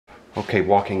Okay,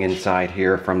 walking inside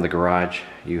here from the garage,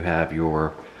 you have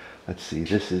your, let's see,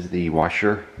 this is the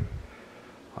washer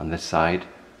on this side,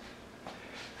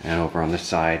 and over on this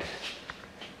side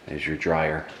is your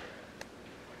dryer,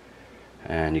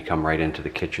 and you come right into the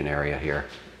kitchen area here.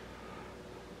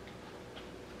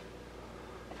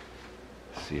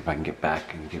 Let's see if I can get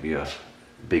back and give you a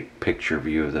big picture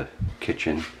view of the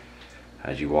kitchen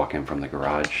as you walk in from the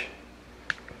garage.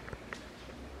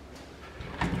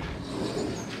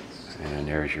 And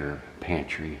there's your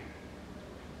pantry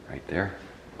right there.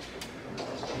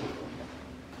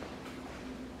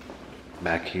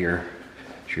 Back here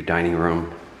is your dining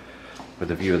room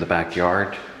with a view of the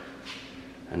backyard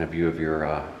and a view of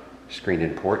your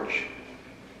screened-in porch,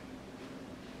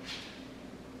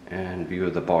 and view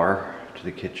of the bar to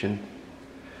the kitchen.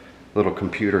 Little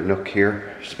computer nook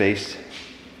here, space,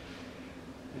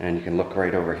 and you can look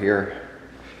right over here.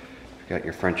 You've got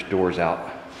your French doors out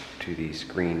to the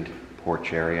screened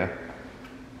porch area.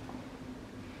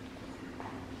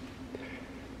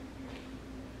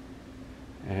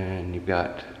 And you've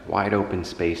got wide open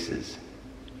spaces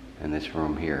in this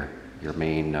room here, your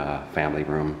main family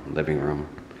room, living room,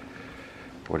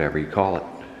 whatever you call it.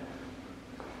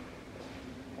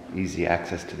 Easy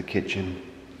access to the kitchen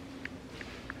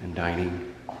and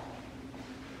dining.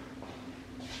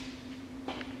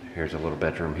 Here's a little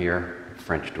bedroom here,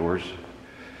 French doors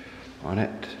on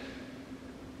it.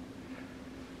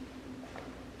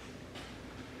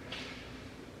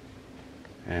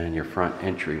 And your front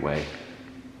entryway.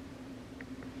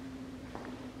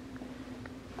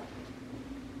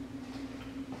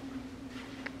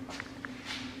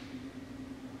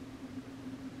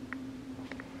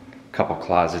 Couple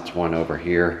closets, one over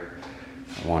here,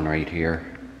 one right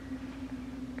here.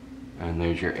 And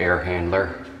there's your air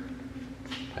handler.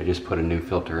 I just put a new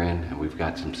filter in and we've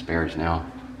got some spares now.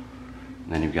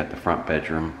 And then you've got the front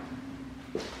bedroom.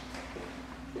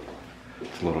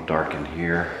 It's a little dark in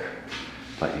here,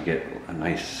 but you get a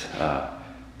nice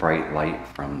bright light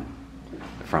from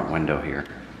the front window here.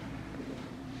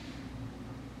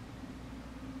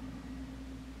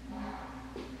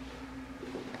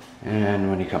 And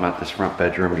when you come out this front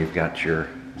bedroom, you've got your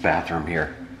bathroom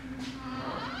here.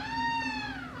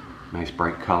 Nice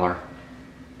bright color.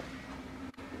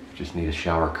 Just need a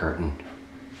shower curtain.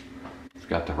 It's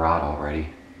got the rod already.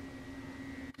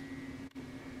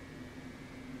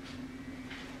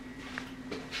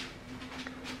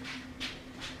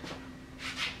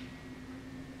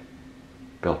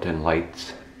 Built-in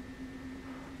lights.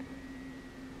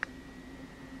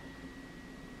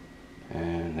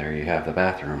 And there you have the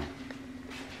bathroom.